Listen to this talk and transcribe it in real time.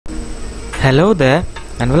Hello there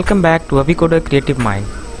and welcome back to Abhicoder Creative Mind.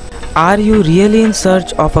 Are you really in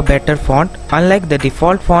search of a better font unlike the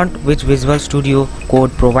default font which Visual Studio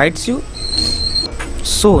Code provides you?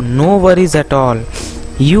 So no worries at all,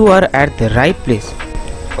 you are at the right place.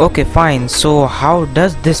 Okay fine, so how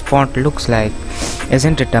does this font looks like?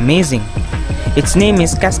 Isn't it amazing? Its name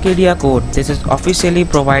is Cascadia Code. This is officially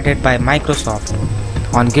provided by Microsoft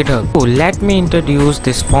on GitHub. So let me introduce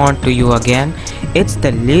this font to you again. It's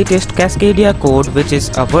the latest Cascadia Code, which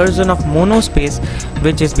is a version of monospace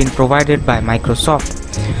which has been provided by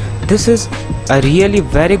Microsoft. This is a really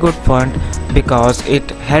very good font because it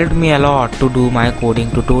helped me a lot to do my coding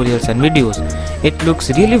tutorials and videos. It looks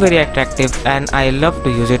really very attractive and I love to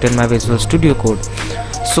use it in my Visual Studio Code.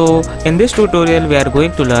 So in this tutorial we are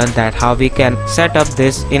going to learn that how we can set up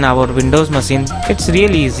this in our Windows machine. It's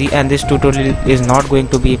really easy and this tutorial is not going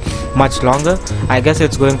to be much longer. I guess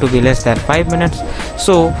it's going to be less than 5 minutes.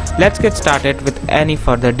 So let's get started with any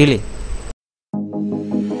further delay.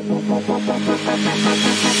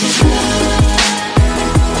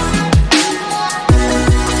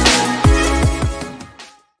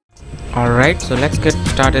 Alright, so let's get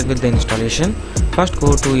started with the installation. First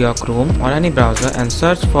go to your Chrome or any browser and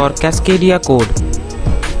search for Cascadia Code.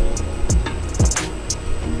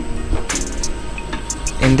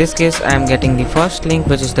 In this case I am getting the first link,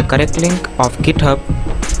 which is the correct link of GitHub.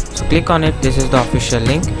 So click on it. This is the official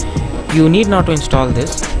link. You need not to install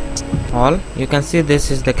this. You can see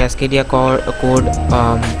this is the Cascadia Code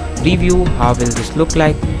preview. How will this look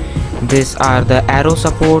like? These are the arrow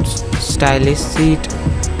supports, stylist sheet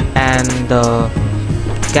and the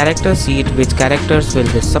character sheet, which characters will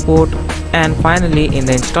this support, and finally in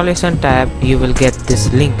the installation tab you will get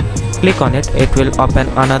this link. Click on it. It will open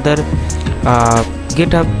another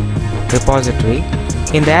GitHub repository.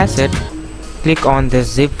 In the asset, click on this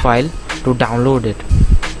zip file to download it.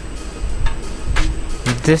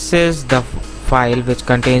 This is the file which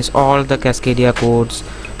contains all the Cascadia Code's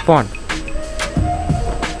font.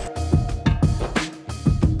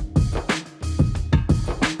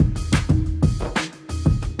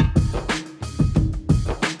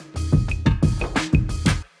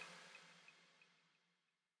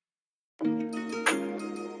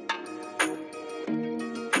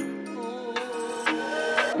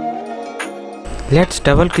 Let's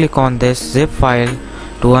double click on this zip file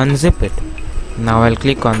to unzip it. Now I'll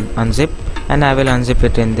click on unzip and I will unzip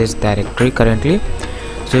it in this directory currently.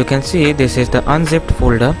 So you can see this is the unzipped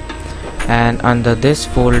folder, and under this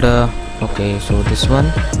folder, okay, so this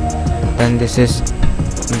one, then this is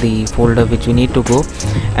the folder which we need to go,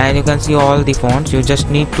 and you can see all the fonts. You just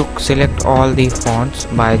need to select all the fonts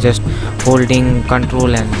by just holding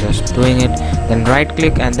Ctrl and just doing it, then right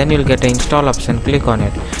click and then you'll get an install option. Click on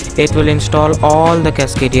it. It will install all the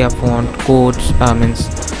Cascadia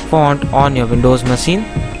font on your Windows machine.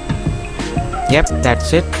 Yep,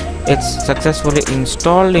 that's it. It's successfully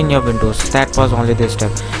installed in your Windows. That was only this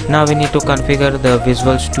step. Now we need to configure the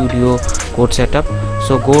Visual Studio Code setup.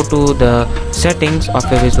 So go to the settings of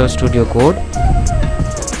a Visual Studio Code.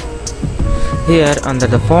 Here under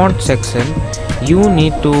the font section you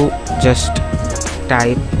need to just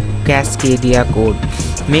type Cascadia Code.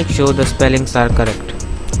 Make sure the spellings are correct.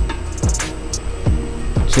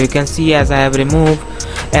 So you can see as I have removed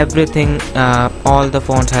everything, all the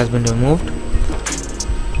fonts has been removed.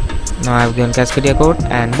 Now I have given Cascadia Code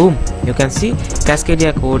and boom, you can see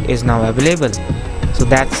Cascadia Code is now available. So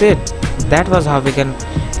that's it. That was how we can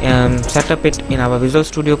set up it in our Visual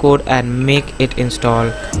Studio Code and make it install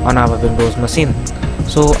on our Windows machine.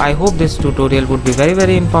 So I hope this tutorial would be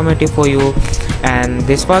very informative for you, and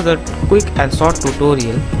this was a quick and short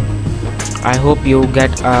tutorial. I hope you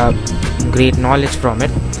get great knowledge from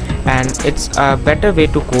it, and it's a better way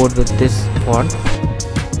to code with this font.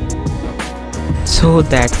 So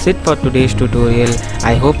that's it for today's tutorial.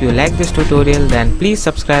 I hope you like this tutorial. Then please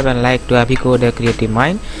subscribe and like to Abhicoder Creative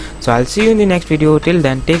Mind. So I'll see you in the next video. Till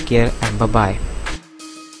then, take care and bye bye.